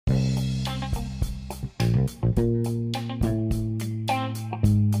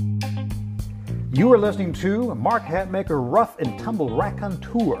You are listening to Mark Hatmaker Rough and Tumble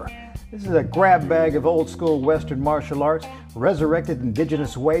Raconteur. This is a grab bag of old school Western martial arts, resurrected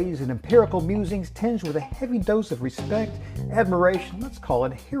indigenous ways, and empirical musings tinged with a heavy dose of respect, admiration, let's call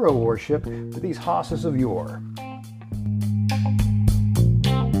it hero worship, for these hosses of yore.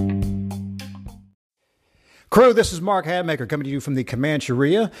 Crew, this is Mark Hatmaker coming to you from the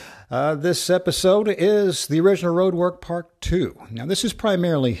Comancheria. This episode is the original Roadwork Part 2. Now, this is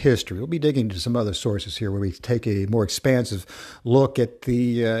primarily history. We'll be digging into some other sources here where we take a more expansive look at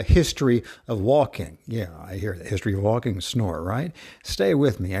the history of walking. Yeah, I hear the history of walking, snore, right? Stay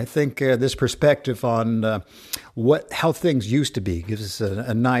with me. I think this perspective on how things used to be gives us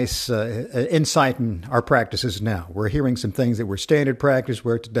a nice insight in our practices now. We're hearing some things that were standard practice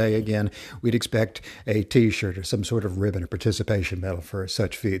where today, again, we'd expect a T-shirt or some sort of ribbon or participation medal for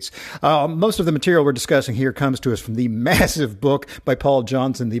such feats. Most of the material we're discussing here comes to us from the massive book by Paul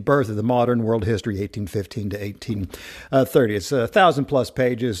Johnson, The Birth of the Modern World History, 1815 to 1830. It's 1,000+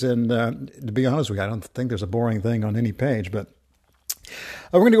 pages, and to be honest with you, I don't think there's a boring thing on any page, but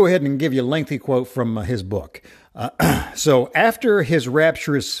we're going to go ahead and give you a lengthy quote from his book. So after his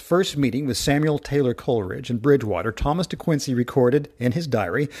rapturous first meeting with Samuel Taylor Coleridge in Bridgewater, Thomas de Quincey recorded in his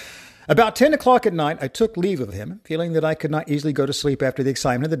diary, "About 10 o'clock at night, I took leave of him, feeling that I could not easily go to sleep after the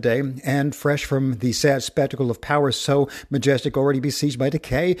excitement of the day, and fresh from the sad spectacle of powers so majestic already besieged by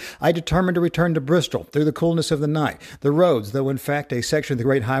decay, I determined to return to Bristol through the coolness of the night. The roads, though in fact a section of the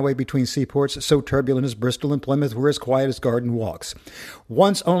great highway between seaports so turbulent as Bristol and Plymouth, were as quiet as garden walks.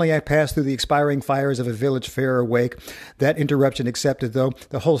 Once only I passed through the expiring fires of a village fair or wake, that interruption accepted, though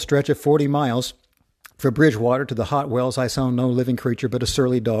the whole stretch of 40 miles from Bridgewater to the hot wells, I saw no living creature but a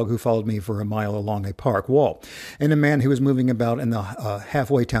surly dog who followed me for a mile along a park wall, and a man who was moving about in the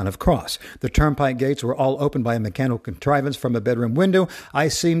halfway town of Cross. The turnpike gates were all opened by a mechanical contrivance from a bedroom window. I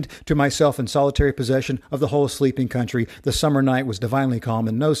seemed to myself in solitary possession of the whole sleeping country. The summer night was divinely calm,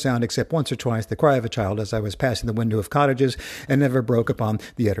 and no sound except once or twice the cry of a child as I was passing the window of cottages, and never broke upon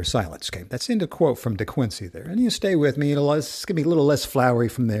the utter silence." Okay, that's in the quote from De Quincey there. And you stay with me. It's going to be a little less flowery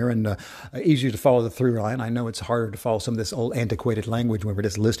from there and easier to follow the through line. I know it's harder to follow some of this old antiquated language when we're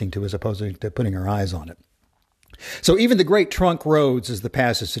just listening to as opposed to putting our eyes on it. So even the great trunk roads, as the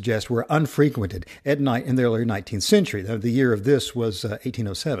passage suggests, were unfrequented at night in the early 19th century. The year of this was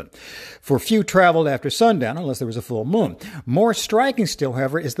 1807. For few traveled after sundown unless there was a full moon. More striking still,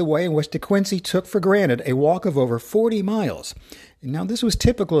 however, is the way in which De Quincey took for granted a walk of over 40 miles. Now, this was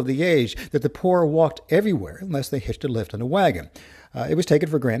typical of the age that the poor walked everywhere unless they hitched a lift on a wagon. It was taken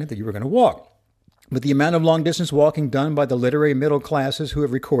for granted that you were going to walk. But the amount of long-distance walking done by the literary middle classes who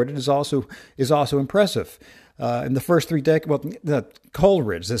have recorded is also impressive. In the first 3 decades, the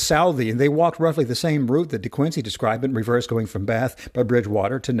Coleridge, the Southey, they walked roughly the same route that De Quincey described in reverse, going from Bath by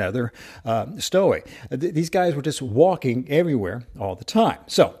Bridgewater to Nether Stowey. These guys were just walking everywhere all the time.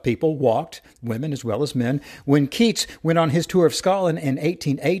 So people walked, women as well as men. When Keats went on his tour of Scotland in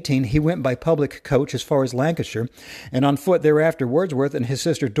 1818, he went by public coach as far as Lancashire, and on foot thereafter Wordsworth and his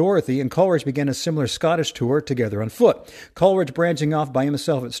sister Dorothy and Coleridge began a similar Scottish tour together on foot. Coleridge, branching off by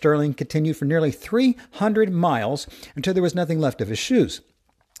himself at Stirling, continued for nearly 300 miles until there was nothing left of his shoes.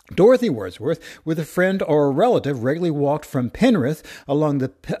 Dorothy Wordsworth, with a friend or a relative, regularly walked from Penrith along the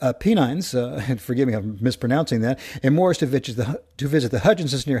Pennines, and forgive me, I'm mispronouncing that, and Morris to visit the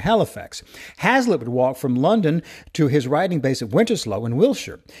Hutchinsons near Halifax. Hazlitt would walk from London to his riding base at Winterslow in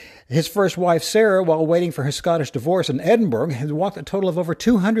Wiltshire. His first wife, Sarah, while waiting for her Scottish divorce in Edinburgh, had walked a total of over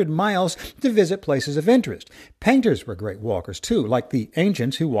 200 miles to visit places of interest. Painters were great walkers, too, like the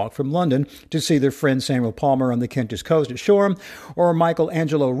ancients who walked from London to see their friend Samuel Palmer on the Kentish coast at Shoreham, or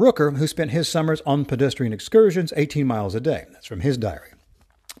Michelangelo Rooker, who spent his summers on pedestrian excursions 18 miles a day. That's from his diary.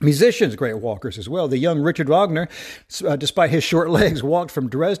 Musicians, great walkers as well. The young Richard Wagner, despite his short legs, walked from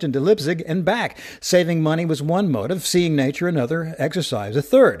Dresden to Leipzig and back. Saving money was one motive, seeing nature another, exercise a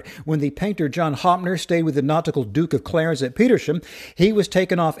third. When the painter John Hopner stayed with the nautical Duke of Clarence at Petersham, he was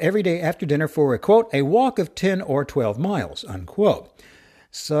taken off every day after dinner for a walk of 10 or 12 miles, unquote.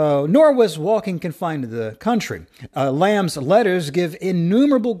 So, nor was walking confined to the country. Lamb's letters give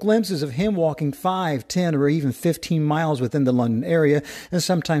innumerable glimpses of him walking 5, 10, or even 15 miles within the London area, and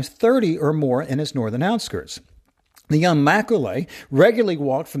sometimes 30 or more in its northern outskirts. The young Macaulay regularly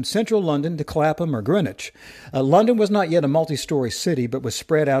walked from central London to Clapham or Greenwich. London was not yet a multi-story city, but was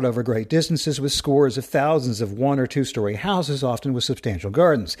spread out over great distances with scores of thousands of one- or two-story houses, often with substantial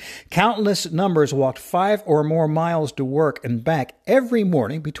gardens. Countless numbers walked 5 or more miles to work and back every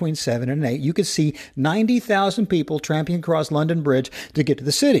morning between 7 and 8. You could see 90,000 people tramping across London Bridge to get to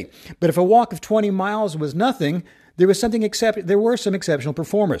the city. But if a walk of 20 miles was nothing, there were some exceptional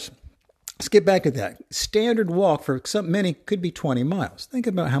performers. Let's get back to that. Standard walk for many could be 20 miles. Think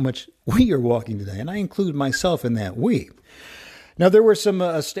about how much we are walking today, and I include myself in that we. Now, there were some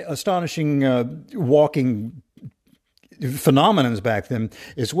astonishing walking phenomenons back then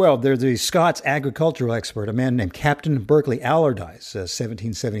as well. There's the Scots agricultural expert, a man named Captain Berkeley Allardyce,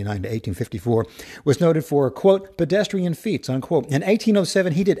 1779 to 1854, was noted for, quote, pedestrian feats, unquote. In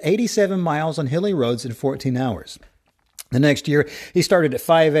 1807, he did 87 miles on hilly roads in 14 hours. The next year, he started at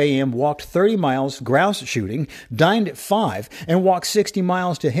 5 a.m., walked 30 miles grouse shooting, dined at 5, and walked 60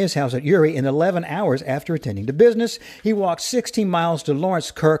 miles to his house at Uri in 11 hours after attending to business. He walked 16 miles to Lawrence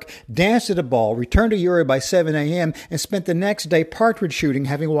Kirk, danced at a ball, returned to Uri by 7 a.m., and spent the next day partridge shooting,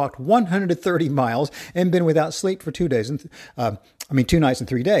 having walked 130 miles and been without sleep for 2 nights and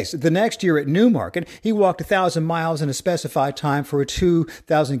 3 days. The next year at Newmarket, he walked 1,000 miles in a specified time for a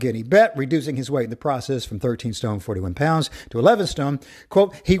 2,000 guinea bet, reducing his weight in the process from 13 stone 41 pounds to 11 stone.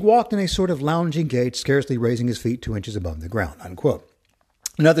 Quote, he walked in a sort of lounging gait, scarcely raising his feet 2 inches above the ground, unquote.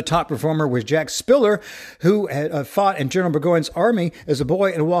 Another top performer was Jack Spiller, who had fought in General Burgoyne's army as a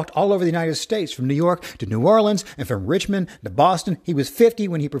boy and walked all over the United States, from New York to New Orleans and from Richmond to Boston. He was 50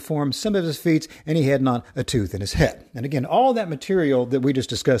 when he performed some of his feats, and he had not a tooth in his head. And again, all that material that we just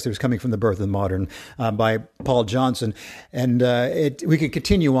discussed that was coming from The Birth of the Modern by Paul Johnson, and we could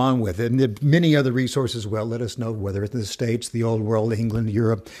continue on with it. And there are many other resources as well. Let us know whether it's the States, the Old World, England,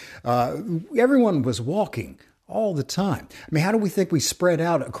 Europe. Everyone was walking all the time. I mean, how do we think we spread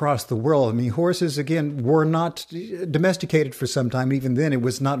out across the world? I mean, horses, again, were not domesticated for some time. Even then, it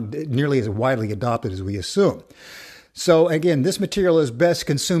was not nearly as widely adopted as we assume. So, again, this material is best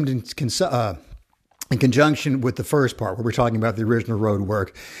consumed in conjunction with the first part, where we're talking about the original road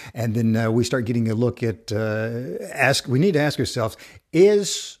work. And then we start getting a look at, we need to ask ourselves,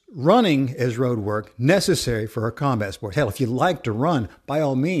 is running as road work necessary for a combat sport? Hell, if you like to run, by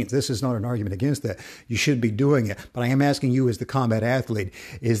all means, this is not an argument against that. You should be doing it. But I am asking you as the combat athlete,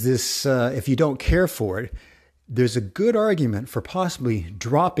 is this, if you don't care for it, there's a good argument for possibly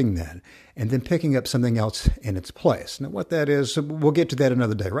dropping that and then picking up something else in its place. Now, what that is, we'll get to that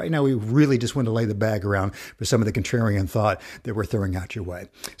another day. Right now, we really just want to lay the bag around for some of the contrarian thought that we're throwing out your way.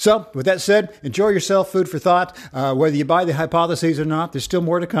 So, with that said, enjoy yourself, food for thought. Whether you buy the hypotheses or not, there's still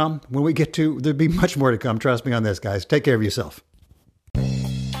more to come. When we get to, there'll be much more to come. Trust me on this, guys. Take care of yourself.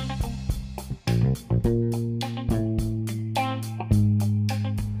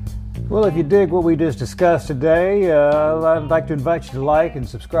 Well, if you dig what we just discussed today, I'd like to invite you to like and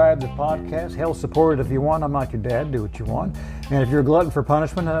subscribe to the podcast. Hell, support it if you want. I'm not your dad. Do what you want. And if you're a glutton for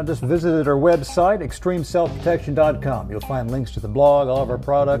punishment, just visit our website, extremeselfprotection.com. You'll find links to the blog, all of our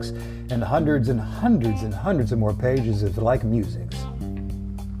products, and hundreds and hundreds and hundreds of more pages of like musings.